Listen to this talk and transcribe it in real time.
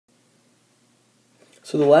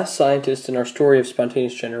So the last scientist in our story of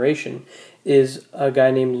spontaneous generation is a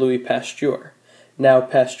guy named Louis Pasteur. Now,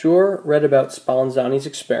 Pasteur read about Spallanzani's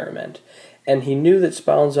experiment, and he knew that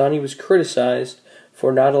Spallanzani was criticized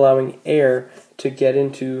for not allowing air to get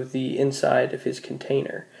into the inside of his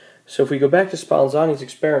container. So if we go back to Spallanzani's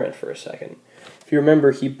experiment for a second, if you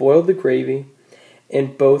remember, he boiled the gravy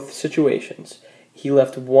in both situations. He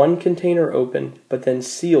left one container open, but then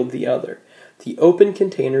sealed the other. The open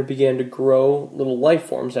container began to grow little life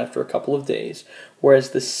forms after a couple of days,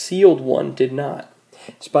 whereas the sealed one did not.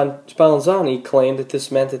 Spallanzani claimed that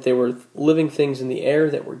this meant that there were living things in the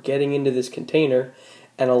air that were getting into this container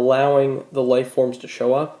and allowing the life forms to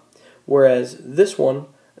show up, whereas this one,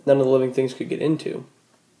 none of the living things could get into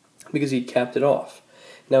because he capped it off.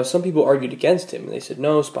 Now, some people argued against him, and they said,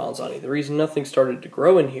 no, Spallanzani, the reason nothing started to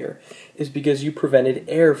grow in here is because you prevented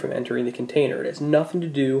air from entering the container. It has nothing to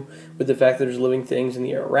do with the fact that there's living things in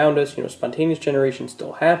the air around us. Spontaneous generation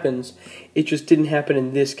still happens. It just didn't happen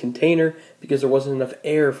in this container because there wasn't enough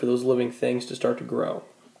air for those living things to start to grow.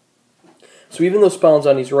 So even though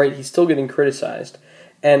Spallanzani's right, he's still getting criticized.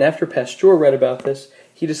 And after Pasteur read about this,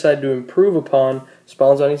 he decided to improve upon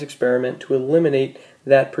Spallanzani's experiment to eliminate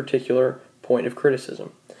that particular point of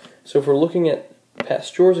criticism. So if we're looking at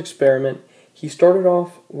Pasteur's experiment, he started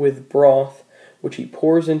off with broth, which he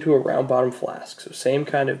pours into a round bottom flask. So same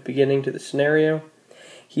kind of beginning to the scenario.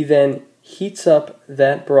 He then heats up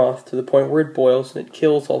that broth to the point where it boils and it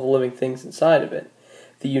kills all the living things inside of it.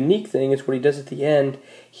 The unique thing is what he does at the end.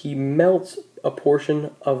 He melts a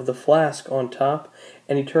portion of the flask on top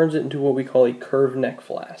and he turns it into what we call a curved neck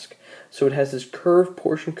flask. So it has this curved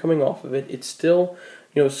portion coming off of it. It's still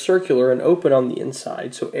circular and open on the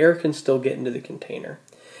inside, so air can still get into the container.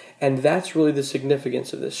 And that's really the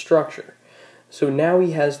significance of this structure. So now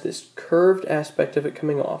he has this curved aspect of it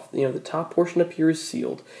coming off. The top portion up here is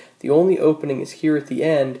sealed. The only opening is here at the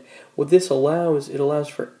end. What this allows, it allows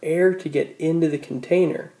for air to get into the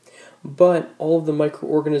container, but all of the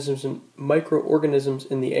microorganisms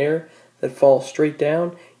in the air that fall straight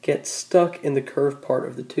down get stuck in the curved part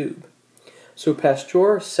of the tube. So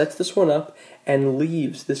Pasteur sets this one up and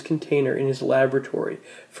leaves this container in his laboratory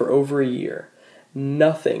for over a year.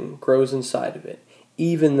 Nothing grows inside of it,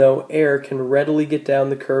 even though air can readily get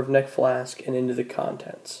down the curved neck flask and into the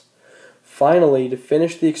contents. Finally, to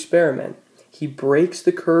finish the experiment, he breaks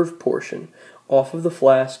the curved portion off of the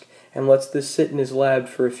flask and lets this sit in his lab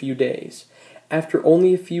for a few days. After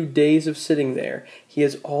only a few days of sitting there, he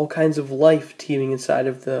has all kinds of life teeming inside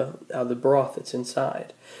of the broth that's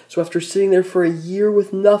inside. So after sitting there for a year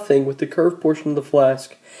with nothing, with the curved portion of the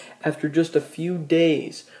flask, after just a few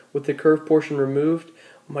days with the curved portion removed,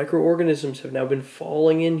 microorganisms have now been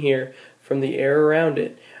falling in here from the air around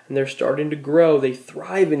it, and they're starting to grow. They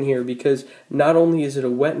thrive in here because not only is it a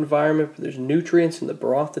wet environment, but there's nutrients in the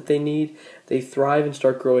broth that they need. They thrive and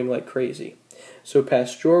start growing like crazy. So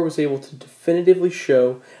Pasteur was able to definitively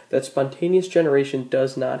show that spontaneous generation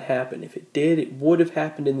does not happen. If it did, it would have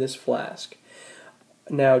happened in this flask.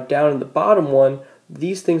 Now, down in the bottom one,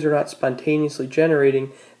 these things are not spontaneously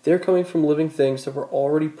generating. They're coming from living things that were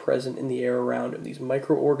already present in the air around them, these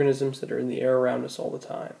microorganisms that are in the air around us all the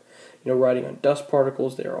time. Riding on dust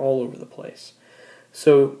particles, they are all over the place.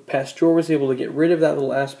 So Pasteur was able to get rid of that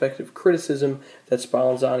little aspect of criticism that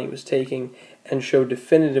Spallanzani was taking and show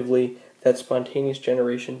definitively that spontaneous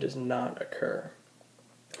generation does not occur.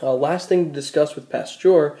 Last thing to discuss with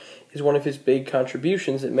Pasteur is one of his big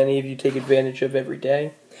contributions that many of you take advantage of every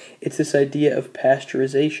day. It's this idea of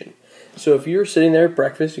pasteurization. So if you're sitting there at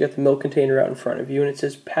breakfast, you got the milk container out in front of you, and it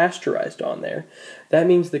says pasteurized on there, that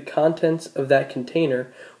means the contents of that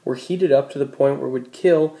container were heated up to the point where it would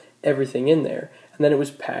kill everything in there, and then it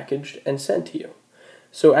was packaged and sent to you.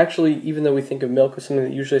 So actually, even though we think of milk as something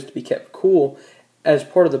that usually has to be kept cool, as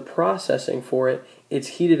part of the processing for it, it's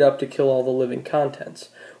heated up to kill all the living contents.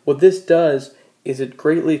 What this does is it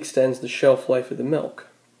greatly extends the shelf life of the milk,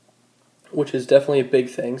 which is definitely a big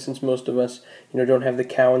thing since most of us, don't have the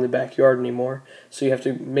cow in the backyard anymore. So you have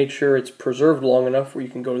to make sure it's preserved long enough where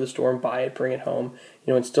you can go to the store and buy it, bring it home,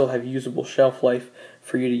 and still have usable shelf life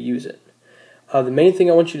for you to use it. The main thing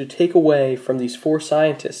I want you to take away from these four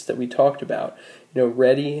scientists that we talked about,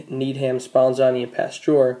 Reddy, Needham, Spallanzani, and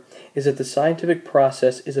Pasteur, is that the scientific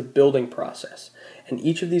process is a building process, and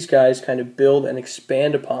each of these guys kind of build and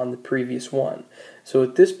expand upon the previous one. So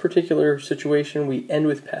at this particular situation, we end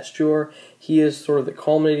with Pasteur. He is sort of the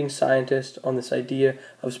culminating scientist on this idea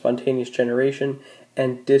of spontaneous generation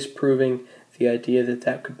and disproving the idea that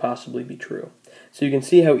that could possibly be true. So you can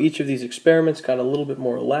see how each of these experiments got a little bit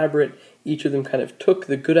more elaborate. Each of them kind of took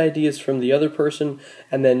the good ideas from the other person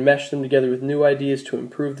and then meshed them together with new ideas to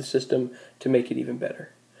improve the system to make it even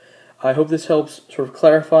better. I hope this helps sort of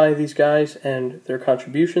clarify these guys and their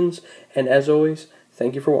contributions, and as always,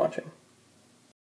 thank you for watching.